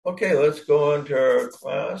Okay, let's go into our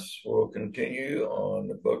class. We'll continue on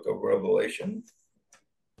the book of Revelation,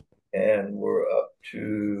 and we're up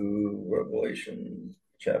to Revelation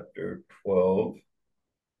chapter 12,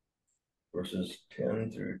 verses 10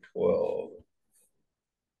 through 12.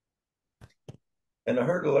 And I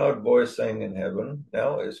heard a loud voice saying in heaven,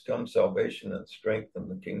 "Now is come salvation and strength in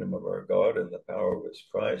the kingdom of our God and the power of his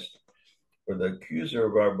Christ. For the accuser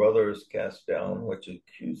of our brothers is cast down, which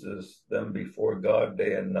accuses them before God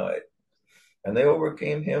day and night. And they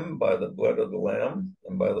overcame him by the blood of the Lamb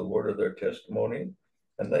and by the word of their testimony,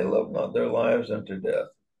 and they loved not their lives unto death.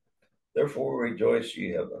 Therefore rejoice, ye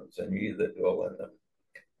heavens, and ye that dwell in them.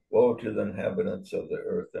 Woe to the inhabitants of the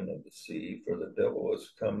earth and of the sea, for the devil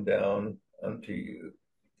is come down unto you,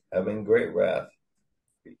 having great wrath,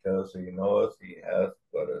 because he knoweth he hath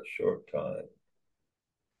but a short time."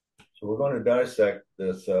 So we're going to dissect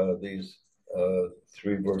these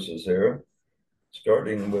three verses here,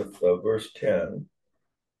 starting with verse 10.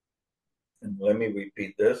 And let me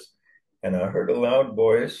repeat this. And I heard a loud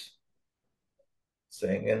voice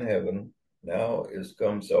saying in heaven, "Now is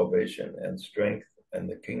come salvation and strength and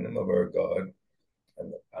the kingdom of our God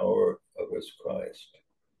and the power of his Christ."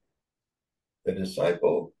 The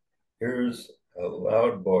disciple hears a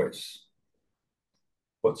loud voice.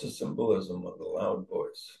 What's the symbolism of the loud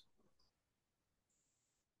voice?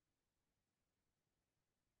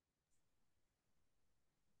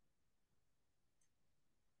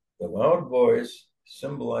 The loud voice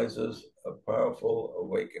symbolizes a powerful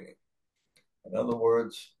awakening. In other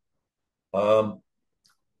words, um,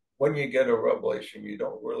 when you get a revelation, you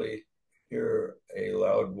don't really hear a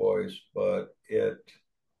loud voice, but it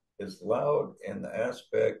is loud in the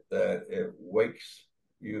aspect that it wakes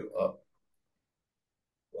you up.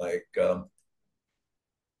 Like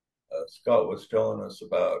Scott was telling us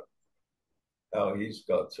about how he's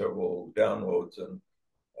got several downloads,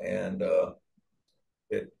 and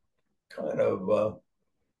it kind of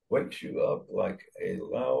wakes you up like a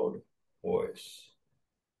loud voice.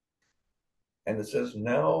 And it says,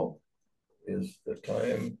 "Now is the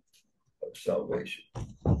time of salvation."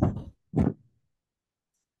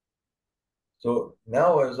 So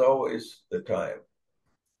now is always the time,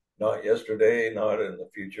 not yesterday, not in the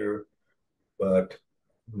future, but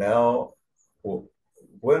now.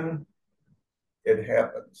 When it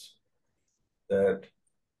happens that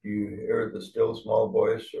you hear the still small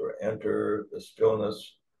voice or enter the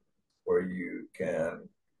stillness where you can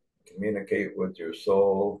communicate with your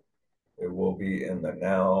soul, it will be in the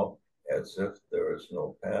now, as if there is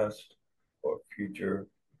no past or future,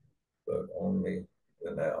 but only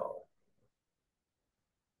the now.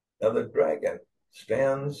 Now, the dragon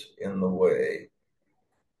stands in the way,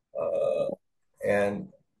 uh,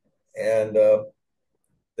 and and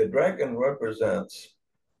the dragon represents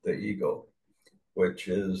the ego, which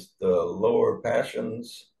is the lower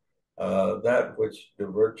passions, that which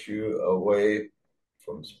diverts you away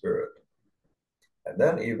from spirit. And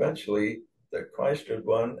then eventually the Christed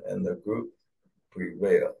one and the group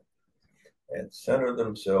prevail and center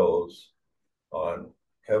themselves on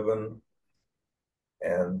heaven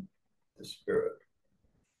and the spirit.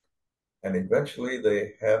 And eventually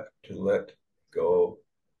they have to let go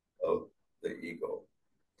of the ego.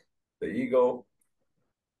 The ego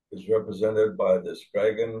is represented by this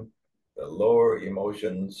dragon. The lower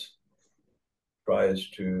emotions tries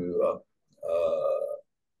to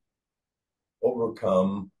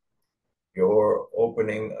overcome your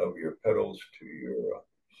opening of your petals to your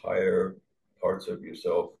higher parts of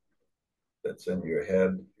yourself that's in your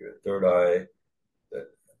head, your third eye, that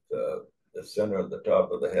the center of the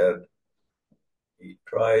top of the head. He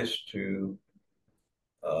tries to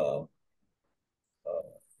uh,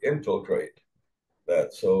 infiltrate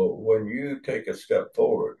that. So when you take a step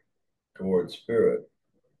forward towards spirit,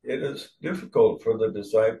 it is difficult for the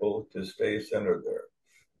disciple to stay centered there,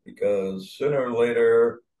 because sooner or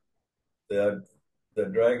later the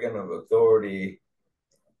dragon of authority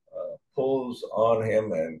pulls on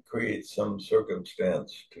him and creates some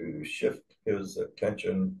circumstance to shift his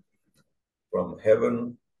attention from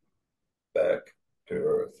heaven back to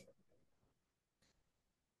earth.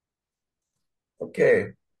 Okay,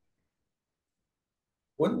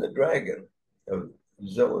 when the dragon of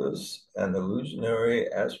zealous and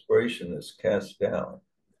illusionary aspiration is cast down,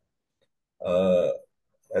 uh,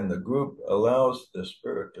 and the group allows the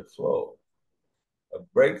spirit to flow, a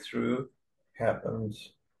breakthrough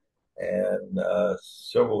happens, and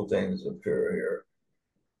several things appear here.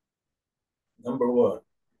 Number one,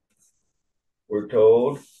 we're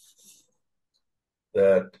told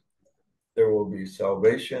that there will be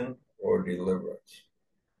salvation or deliverance.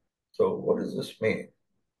 So what does this mean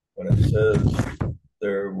when it says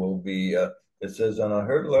there will be, it says, and I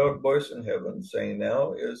heard a loud voice in heaven saying,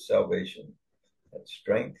 now is salvation and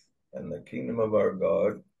strength and the kingdom of our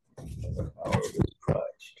God and the power of his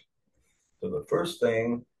Christ. So the first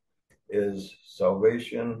thing is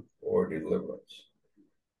salvation or deliverance.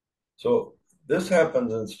 So this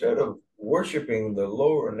happens instead of worshiping the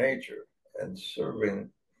lower nature and serving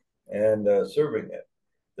it.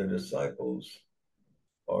 The disciples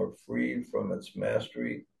are freed from its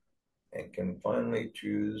mastery and can finally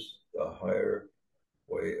choose the higher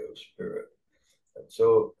way of spirit. And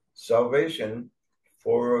so salvation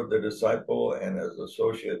for the disciple and his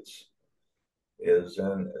associates is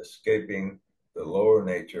in escaping the lower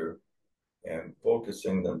nature and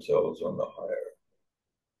focusing themselves on the higher.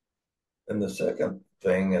 And the second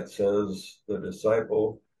thing, it says the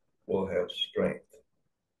disciple will have strength.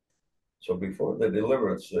 So before the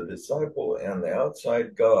deliverance, the disciple and the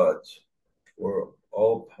outside gods were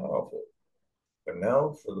all powerful. But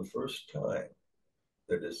now, for the first time,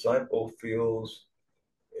 the disciple feels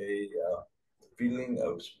a feeling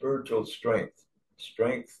of spiritual strength,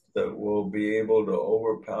 strength that will be able to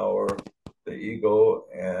overpower the ego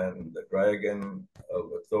and the dragon of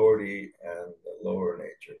authority and the lower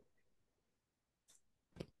nature.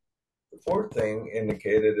 The fourth thing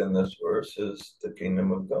indicated in this verse is the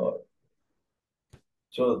kingdom of God.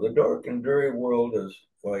 So the dark and dreary world is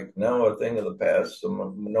like now a thing of the past.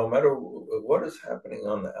 So no matter what is happening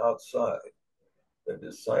on the outside, the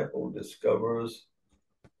disciple discovers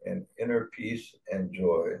an inner peace and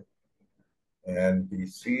joy, and he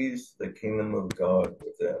sees the kingdom of God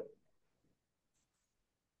within.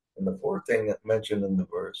 And the fourth thing that mentioned in the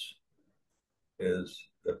verse is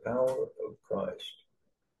the power of Christ.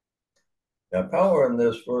 Now, power in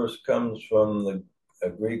this verse comes from a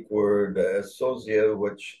Greek word, exousia,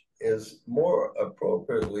 which is more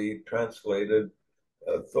appropriately translated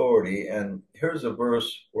authority. And here's a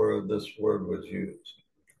verse where this word was used.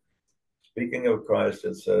 Speaking of Christ,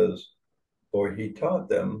 it says, for he taught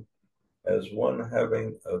them as one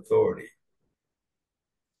having authority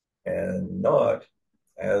and not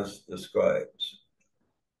as the scribes.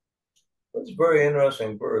 That's a very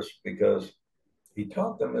interesting verse because he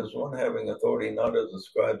taught them as one having authority, not as the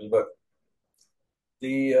scribes, but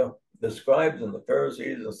the scribes and the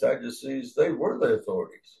Pharisees and Sadducees, they were the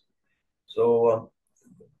authorities. So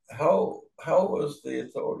how was the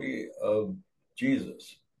authority of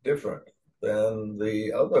Jesus different than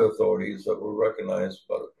the other authorities that were recognized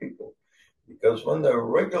by the people? Because when the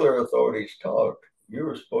regular authorities talked, you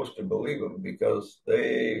were supposed to believe them because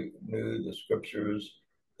they knew the scriptures,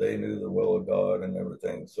 they knew the will of God and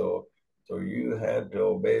everything. So you had to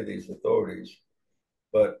obey these authorities.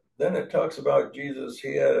 But then it talks about Jesus,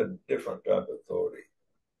 he had a different type of authority.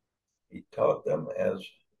 He taught them as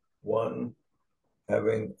one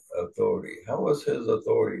having authority. How was his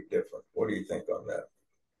authority different? What do you think on that?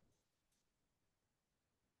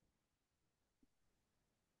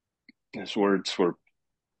 His words were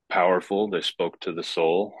powerful. They spoke to the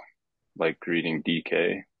soul, like reading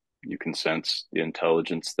DK. You can sense the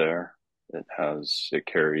intelligence there. It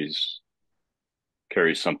carries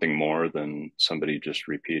something more than somebody just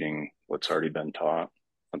repeating what's already been taught,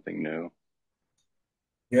 something new.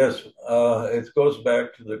 Yes, it goes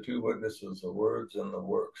back to the two witnesses, the words and the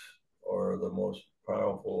works, are the most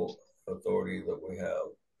powerful authority that we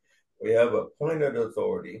have. We have appointed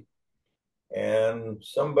authority, and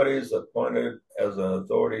somebody's appointed as an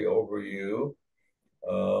authority over you,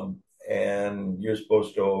 and you're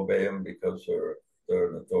supposed to obey them because they're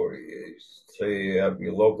an authority. Say you have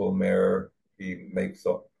your local mayor, he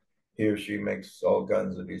or she makes all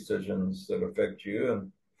kinds of decisions that affect you,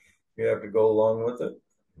 and you have to go along with it.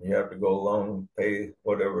 You have to go along, pay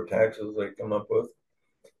whatever taxes they come up with.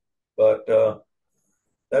 But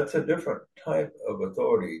that's a different type of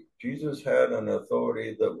authority. Jesus had an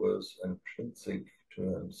authority that was intrinsic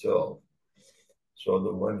to himself, so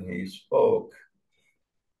that when he spoke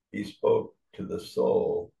to the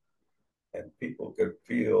soul, and people could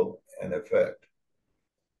feel an effect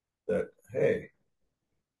that, hey,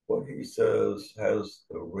 what he says has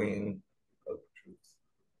the ring of truth.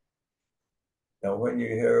 Now, when you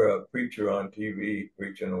hear a preacher on TV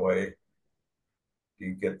preaching away, do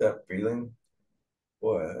you get that feeling?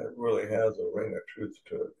 Boy, it really has a ring of truth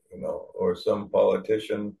to it, or some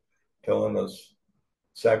politician telling us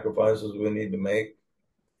sacrifices we need to make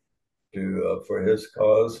for his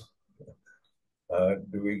cause.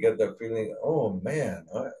 Do we get that feeling? Oh man,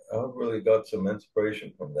 I really got some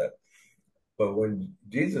inspiration from that. But when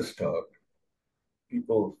Jesus talked,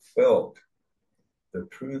 people felt the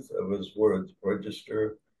truth of his words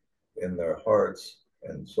register in their hearts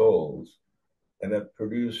and souls, and it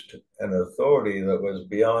produced an authority that was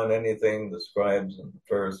beyond anything the scribes and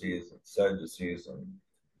Pharisees and Sadducees and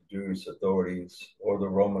Jewish authorities or the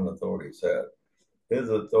Roman authorities had. His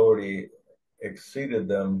authority exceeded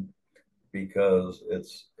them because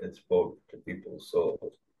it spoke to people's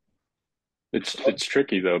souls. It's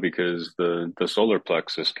tricky though because the solar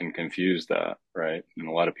plexus can confuse that, right? And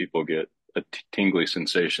a lot of people get a tingly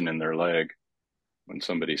sensation in their leg when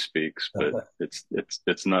somebody speaks, but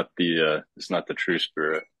it's not the true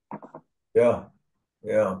spirit. Yeah,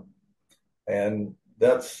 yeah, and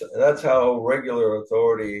that's how regular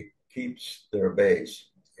authority keeps their base.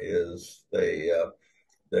 Is they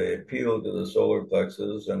appeal to the solar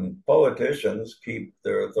plexus, and politicians keep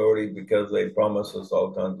their authority because they promise us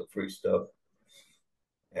all kinds of free stuff,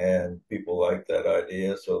 and people like that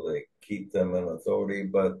idea, so they keep them in authority,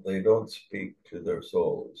 but they don't speak to their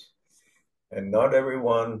souls. And not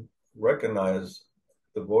everyone recognize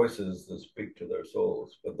the voices that speak to their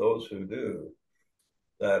souls, but those who do,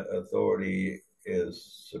 that authority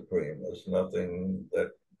is supreme. There's nothing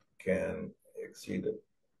that can exceed it.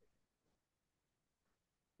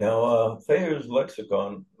 Now, Thayer's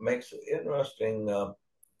lexicon makes an interesting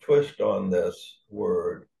twist on this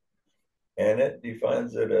word, and it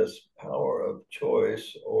defines it as power of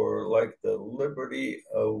choice, or like the liberty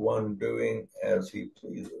of one doing as he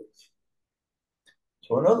pleases.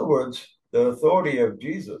 So, in other words, the authority of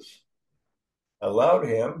Jesus allowed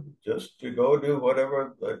him just to go do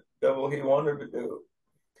whatever the devil he wanted to do.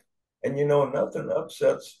 And nothing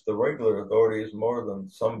upsets the regular authorities more than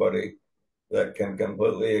somebody that can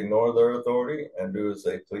completely ignore their authority and do as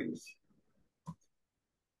they please.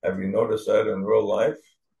 Have you noticed that in real life?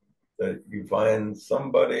 That you find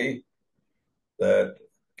somebody that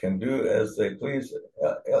can do as they please.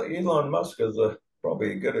 Elon Musk is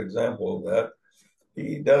probably a good example of that.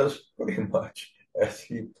 He does pretty much as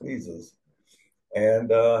he pleases.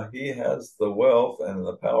 And he has the wealth and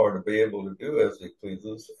the power to be able to do as he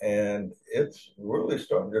pleases. And it's really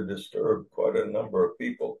starting to disturb quite a number of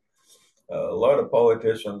people. A lot of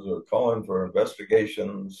politicians are calling for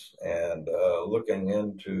investigations and looking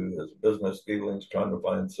into his business dealings, trying to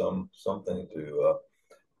find something to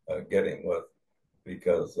get him with,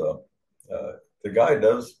 because the guy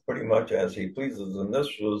does pretty much as he pleases. And this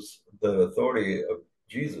was the authority of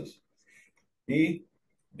Jesus. He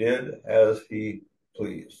did as he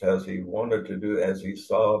pleased, as he wanted to do, as he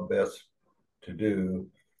saw best to do,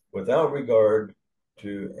 without regard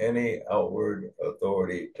to any outward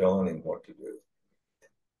authority telling him what to do.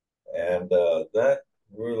 And that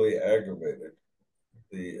really aggravated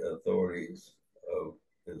the authorities of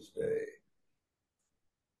his day.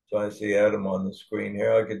 So I see Adam on the screen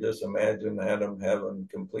here. I could just imagine Adam having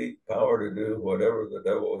complete power to do whatever the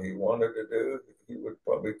devil he wanted to do. He would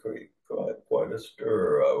probably create quite a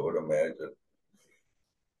stir, I would imagine.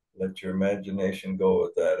 Let your imagination go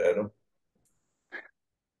with that, Adam.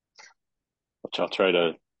 Which I'll try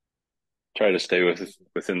to stay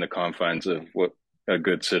within the confines of what a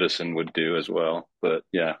good citizen would do as well. But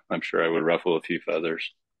yeah, I'm sure I would ruffle a few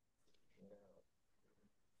feathers.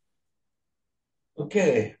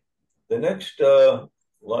 Okay, the next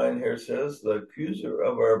line here says, "The accuser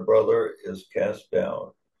of our brother is cast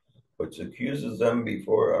down, which accuses them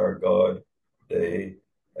before our God day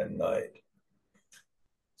and night."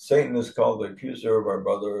 Satan is called the accuser of our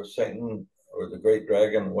brother. Satan, or the great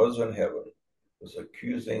dragon, was in heaven, was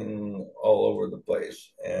accusing all over the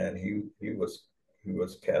place, and he was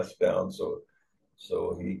cast down, so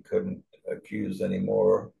he couldn't accuse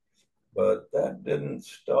anymore. But that didn't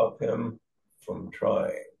stop him from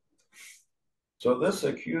trying. So this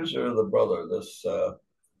accuser of the brother, this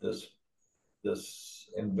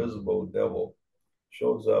invisible devil,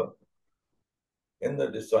 shows up in the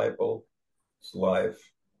disciple's life,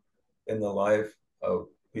 in the life of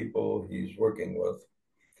people he's working with,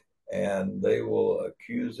 and they will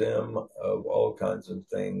accuse him of all kinds of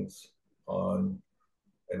things on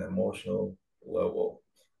an emotional level,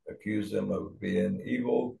 accuse him of being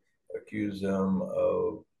evil, accuse him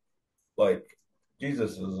of, like,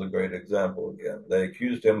 Jesus is a great example again. They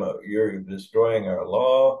accused him of, "You're destroying our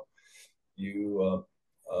law, you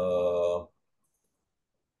are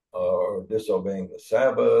disobeying the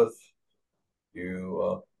Sabbath,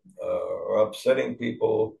 you are upsetting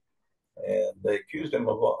people." And they accused him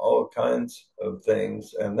of all kinds of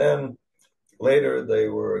things. And then later they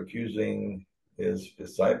were accusing his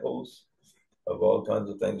disciples of all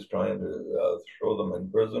kinds of things, trying to throw them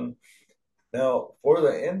in prison. Now, for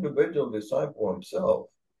the individual disciple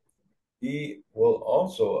himself, he will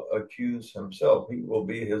also accuse himself. He will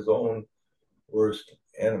be his own worst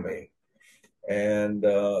enemy. And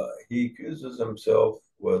he accuses himself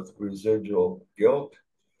with residual guilt,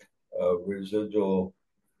 residual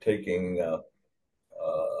taking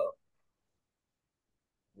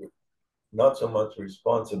not so much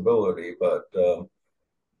responsibility, but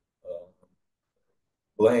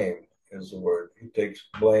blame is the word. He takes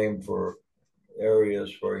blame for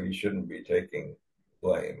areas where he shouldn't be taking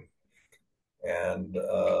blame. And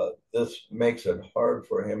this makes it hard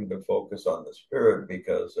for him to focus on the spirit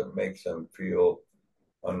because it makes him feel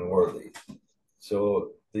unworthy.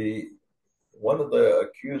 So the one of the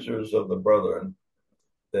accusers of the brethren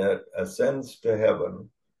that ascends to heaven,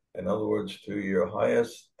 in other words, to your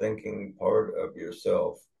highest thinking part of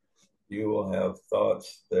yourself, you will have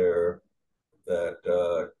thoughts there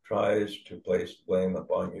that tries to place blame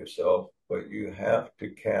upon yourself, but you have to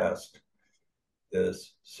cast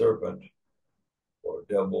this serpent or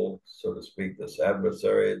devil, so to speak, this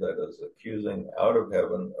adversary that is accusing out of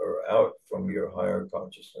heaven or out from your higher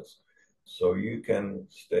consciousness, so you can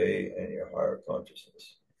stay in your higher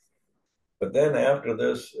consciousness. But then after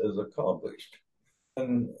this is accomplished,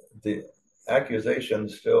 and the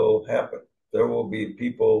accusations still happen. There will be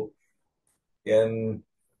people in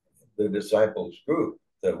the disciples group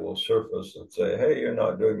that will surface and say, "Hey, you're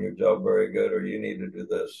not doing your job very good, or you need to do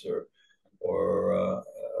this," or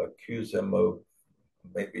accuse him of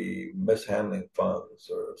maybe mishandling funds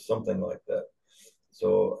or something like that.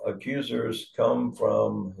 So accusers come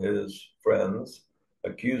from his friends,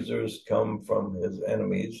 accusers come from his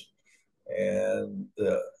enemies, and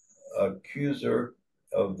the accuser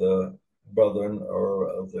of the brethren or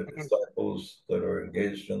of the disciples that are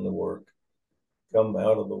engaged in the work come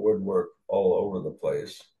out of the woodwork all over the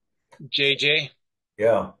place. JJ,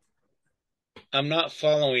 Yeah. I'm not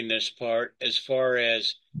following this part uh, as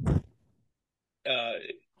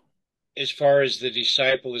far as the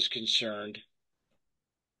disciple is concerned.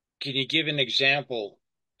 Can you give an example?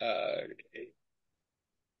 Uh,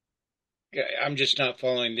 I'm just not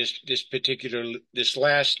following this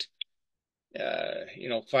last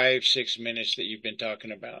 5-6 minutes that you've been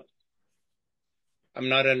talking about. I'm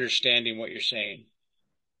not understanding what you're saying.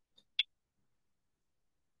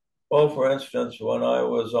 Well, for instance, when I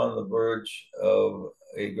was on the verge of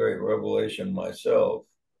a great revelation myself,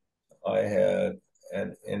 I had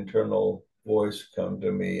an internal voice come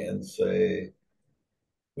to me and say,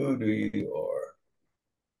 "Who do you are?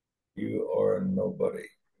 You are nobody."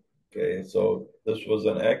 Okay, so this was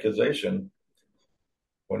an accusation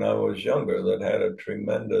when I was younger that had a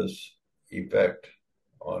tremendous effect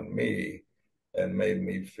on me and made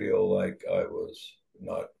me feel like I was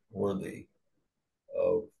not worthy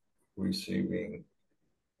of receiving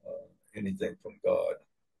anything from God.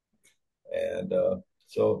 And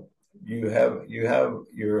so you have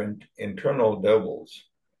your internal devils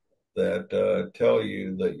that tell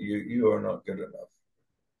you that you are not good enough,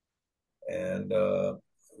 and a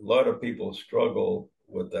lot of people struggle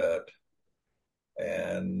with that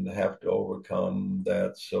and have to overcome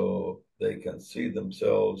that so they can see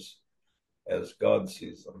themselves as God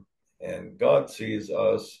sees them. And God sees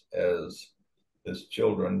us as his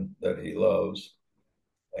children that he loves,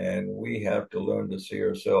 and we have to learn to see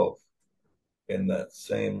ourselves in that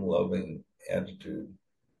same loving attitude.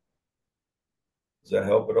 Does that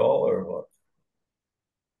help at all, or what?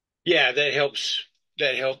 Yeah, that helps.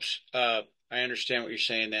 That helps. I understand what you're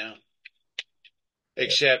saying now. Yeah.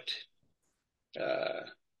 Except, uh,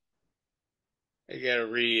 I got to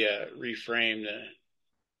reframe the.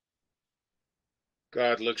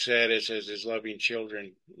 God looks at us as his loving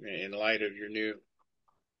children in light of your new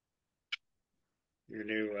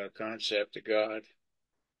concept of God.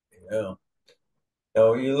 Yeah.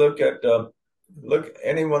 Now you look at look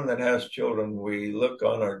anyone that has children. We look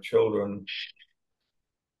on our children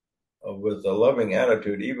with a loving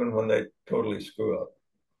attitude, even when they totally screw up.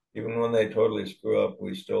 Even when they totally screw up,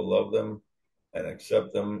 we still love them and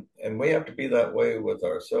accept them. And we have to be that way with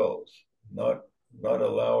ourselves, not not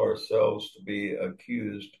allow ourselves to be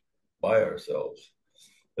accused by ourselves.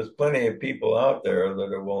 There's plenty of people out there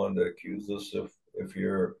that are willing to accuse us if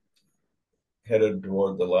you're headed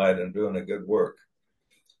toward the light and doing a good work.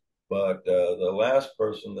 But the last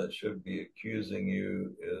person that should be accusing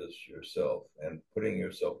you is yourself and putting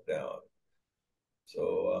yourself down.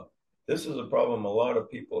 So this is a problem a lot of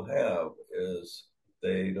people have is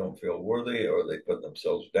they don't feel worthy or they put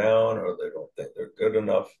themselves down or they don't think they're good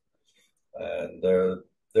enough and they're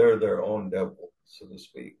their own devil, so to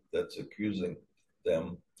speak, that's accusing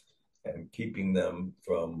them and keeping them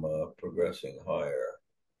from progressing higher.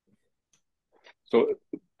 So,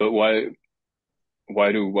 but why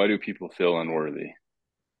do people feel unworthy?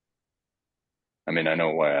 I mean, I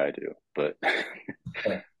know why I do, but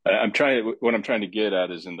what I'm trying to get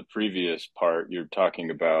at is in the previous part, you're talking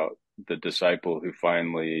about the disciple who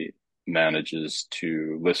finally manages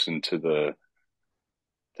to listen to the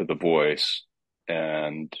voice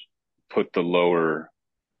and put the lower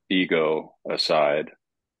ego aside.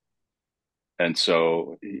 And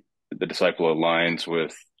so the disciple aligns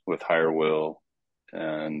with higher will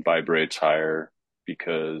and vibrates higher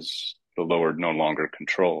because the lower no longer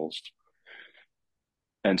controls.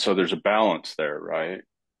 And so there's a balance there, right?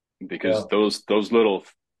 Yeah. Because those little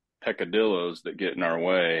peccadillos that get in our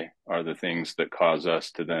way are the things that cause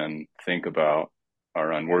us to then think about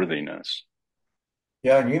our unworthiness.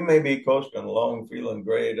 Yeah, and you may be coasting along feeling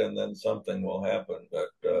great, and then something will happen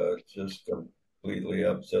that just completely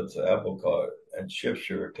upsets the apple cart and shifts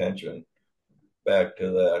your attention back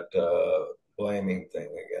to that blaming thing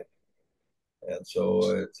again. And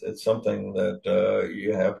so it's something that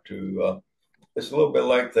you have to. It's a little bit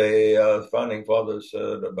like the founding fathers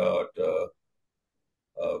said about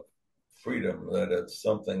uh, freedom, that it's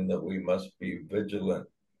something that we must be vigilant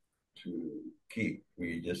to keep.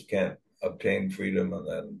 We just can't obtain freedom and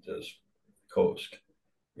then just coast.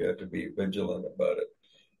 You have to be vigilant about it.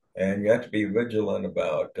 And you have to be vigilant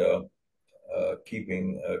about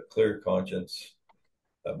keeping a clear conscience,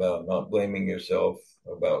 about not blaming yourself,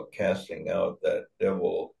 about casting out that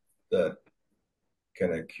devil that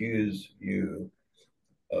can accuse you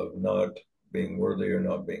of not being worthy or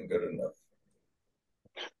not being good enough.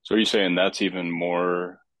 So are you saying that's even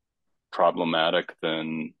more problematic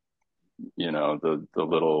than,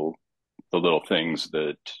 the little things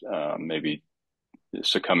that maybe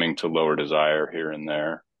succumbing to lower desire here and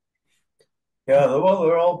there? Yeah, well,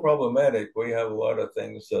 they're all problematic. We have a lot of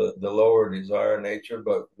things, the lower desire nature,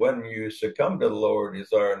 but when you succumb to the lower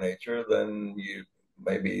desire nature, then you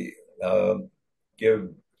maybe give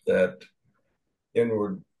that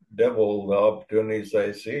inward devil the opportunity to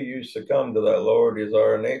say, see, you succumb to that lower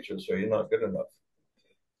desire nature, so you're not good enough.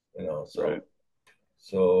 Right.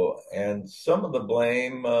 So, and some of the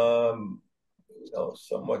blame,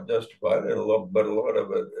 somewhat justified, but a lot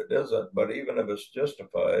of it isn't. But even if it's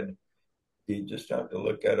justified, you just have to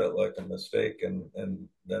look at it like a mistake and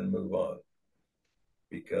then move on,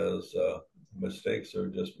 because mistakes are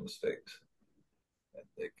just mistakes and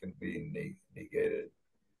they can be negated.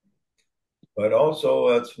 But also,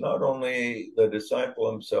 it's not only the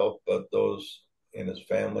disciple himself, but those in his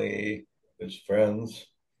family, his friends.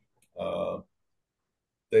 Uh,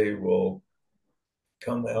 they will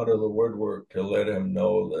come out of the woodwork to let him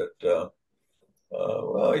know that,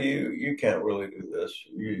 well, you can't really do this.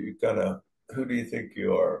 You kind of, who do you think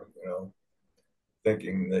you are?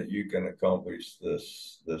 Thinking that you can accomplish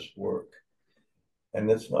this work. And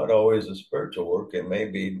it's not always a spiritual work. It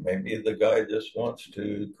maybe the guy just wants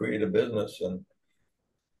to create a business,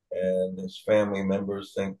 and his family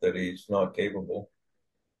members think that he's not capable,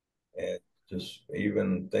 and just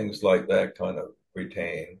even things like that kind of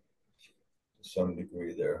retain to some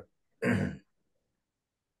degree there. Yeah,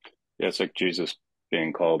 it's like Jesus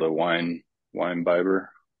being called a wine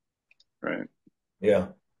bibber, right? Yeah.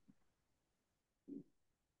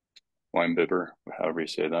 Wine bibber, however you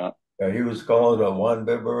say that. Yeah, he was called a wine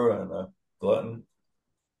bibber and a glutton.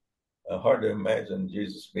 Hard to imagine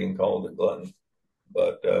Jesus being called a glutton,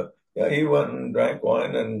 but yeah, he went and drank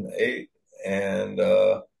wine and ate, and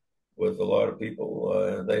with a lot of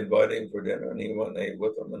people. They invited him for dinner, and he went and ate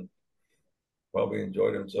with them, and probably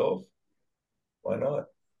enjoyed himself. Why not?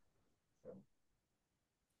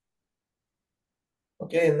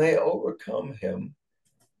 Okay, and they overcome him,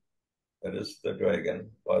 that is the dragon,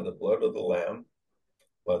 by the blood of the Lamb,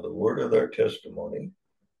 by the word of their testimony,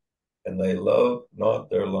 and they love not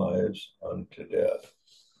their lives unto death.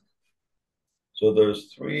 So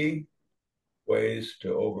there's three ways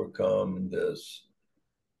to overcome this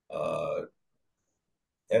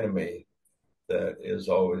enemy that is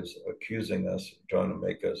always accusing us, trying to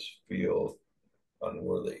make us feel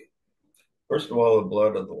unworthy. First of all, the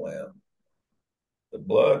blood of the Lamb. The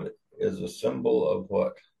blood is a symbol of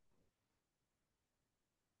what?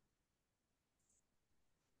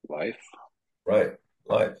 Life. Right,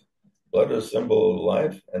 life. Blood is a symbol of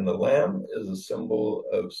life, and the lamb is a symbol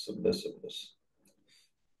of submissiveness.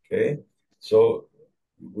 Okay, so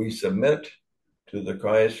we submit to the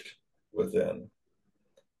Christ within,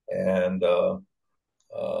 and um,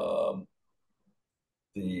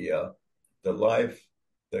 the uh, the life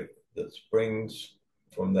that springs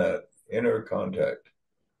from that inner contact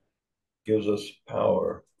gives us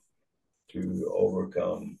power to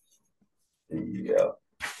overcome the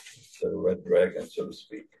red dragon, so to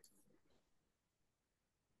speak.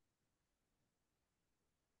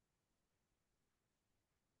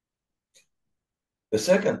 The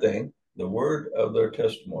second thing, the word of their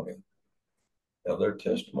testimony. Now, their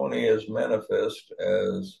testimony is manifest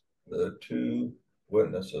as the two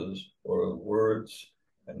witnesses or words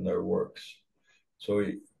and their works. So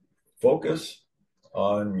you focus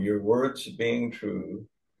on your words being true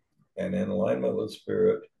and in alignment with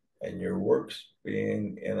spirit, and your works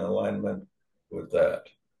being in alignment with that.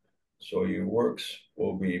 So your works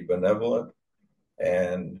will be benevolent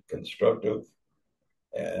and constructive,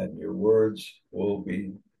 and your words will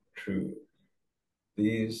be true.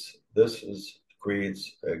 This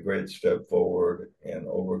creates a great step forward in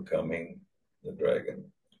overcoming the dragon.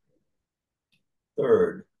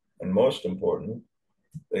 Third, and most important,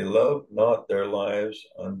 they love not their lives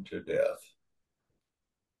unto death.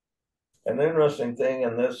 An interesting thing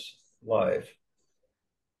in this life,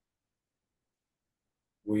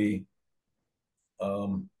 we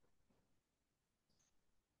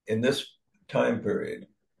in this time period,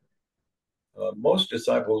 most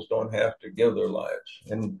disciples don't have to give their lives.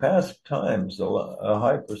 In past times, a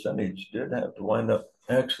high percentage did have to wind up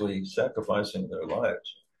actually sacrificing their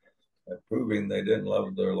lives and proving they didn't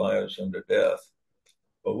love their lives unto death.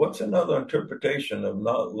 But what's another interpretation of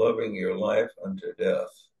not loving your life unto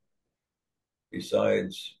death?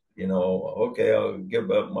 Besides, okay, I'll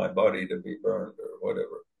give up my body to be burned or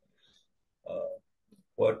whatever. Uh,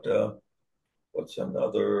 what's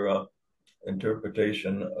another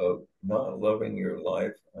interpretation of not loving your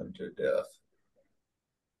life unto death?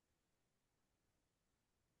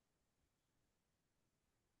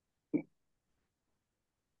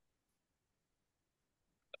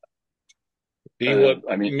 Be what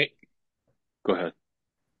I mean, go ahead.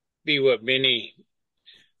 be what many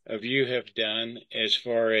of you have done as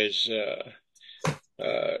far as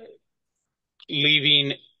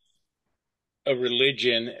leaving a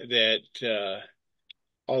religion that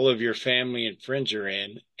all of your family and friends are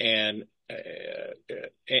in, and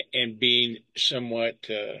being somewhat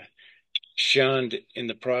shunned in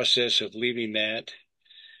the process of leaving that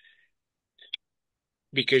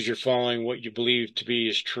because you're following what you believe to be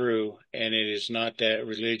is true, and it is not that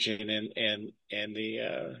religion, and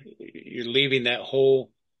the you're leaving that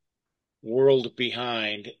whole world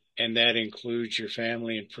behind, and that includes your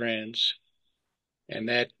family and friends, and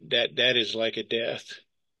that is like a death.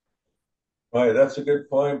 Right, that's a good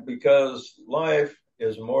point because life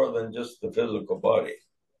is more than just the physical body.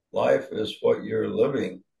 Life is what you're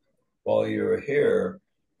living while you're here.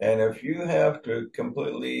 And if you have to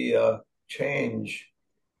completely change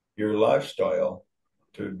your lifestyle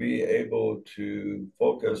to be able to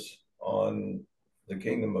focus on the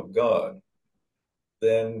kingdom of God,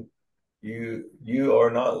 then you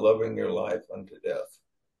are not loving your life unto death.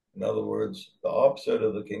 In other words, the opposite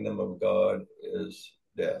of the kingdom of God is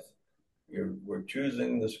death. We're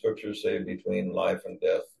choosing, the scriptures say, between life and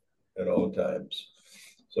death at all times.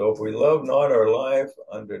 So if we love not our life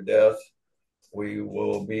unto death, we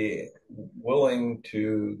will be willing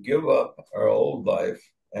to give up our old life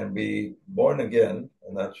and be born again,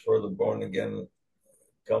 and that's where the born again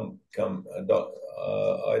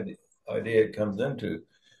idea comes into.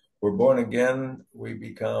 We're born again, we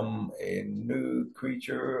become a new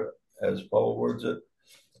creature, as Paul words it,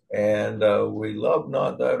 and we love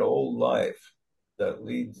not that old life that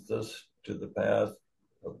leads us to the path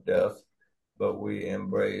of death, but we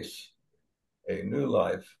embrace a new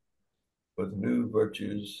life with new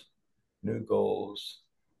virtues, new goals,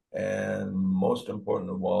 and most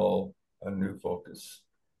important of all, a new focus.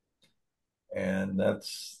 And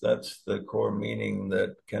that's the core meaning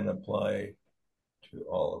that can apply to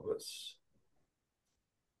all of us.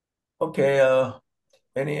 Okay,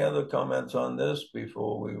 any other comments on this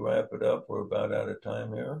before we wrap it up? We're about out of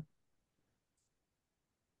time here.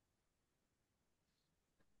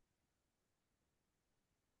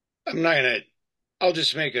 I'm not gonna. I'll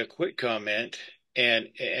just make a quick comment and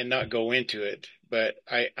not go into it, but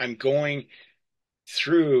I'm going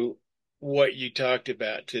through what you talked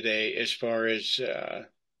about today as far as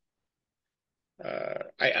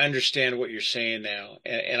I understand what you're saying now,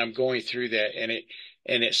 and I'm going through that, and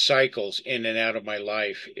it cycles in and out of my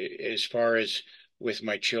life as far as with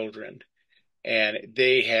my children, and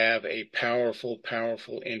they have a powerful,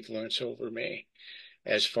 powerful influence over me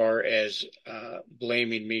as far as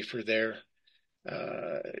blaming me for their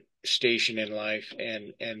uh, station in life,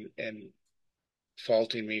 and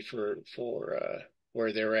faulting me for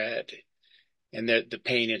where they're at, and the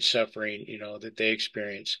pain and suffering that they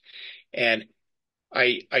experience, and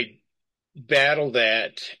I battle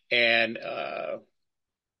that, and I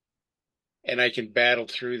can battle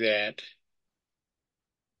through that,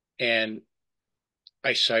 and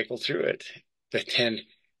I cycle through it, but then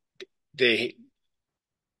they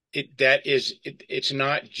it's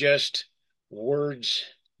not just words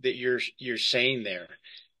that you're saying there.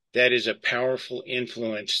 That is a powerful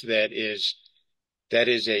influence. That is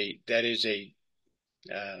a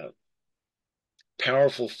uh,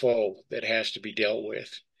 powerful foe that has to be dealt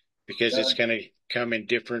with because Yeah, it's going to come in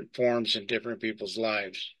different forms in different people's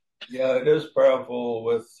lives. yeah, it is powerful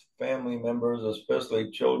with family members,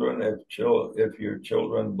 especially children. If your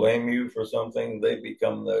children blame you for something, they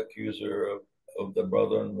become the accuser of the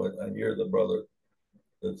brother, and you're the brother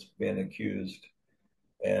that's been accused.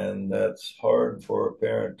 And that's hard for a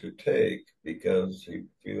parent to take because he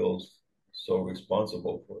feels so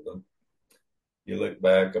responsible for them. You look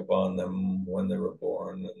back upon them when they were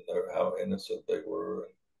born and how innocent they were,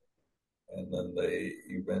 and then they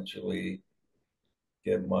eventually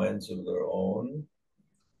get minds of their own.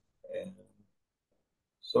 And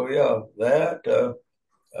so, yeah, that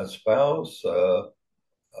a spouse, your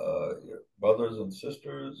brothers and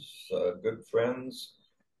sisters, good friends,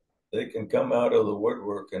 they can come out of the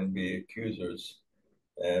woodwork and be accusers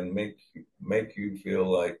and make you feel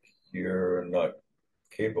like you're not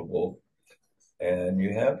capable, and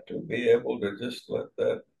you have to be able to just let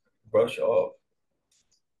that brush off,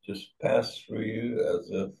 just pass through you as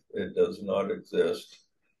if it does not exist,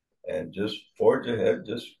 and just forge ahead,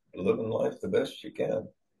 just living life the best you can.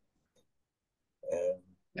 And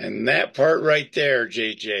And that part right there,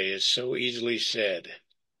 JJ, is so easily said.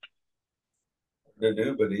 to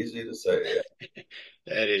do, but easy to say.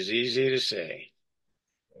 That is easy to say.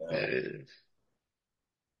 Yeah. That is,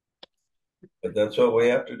 But that's what we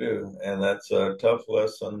have to do, and that's a tough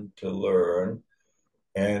lesson to learn.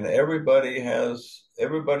 And everybody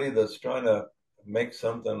that's trying to make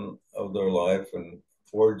something of their life and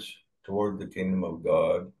forge toward the kingdom of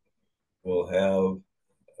God will have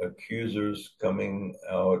accusers coming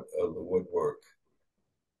out of the woodwork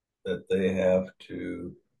that they have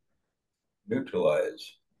to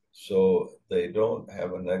neutralize so they don't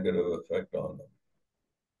have a negative effect on them.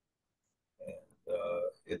 And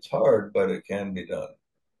it's hard, but it can be done.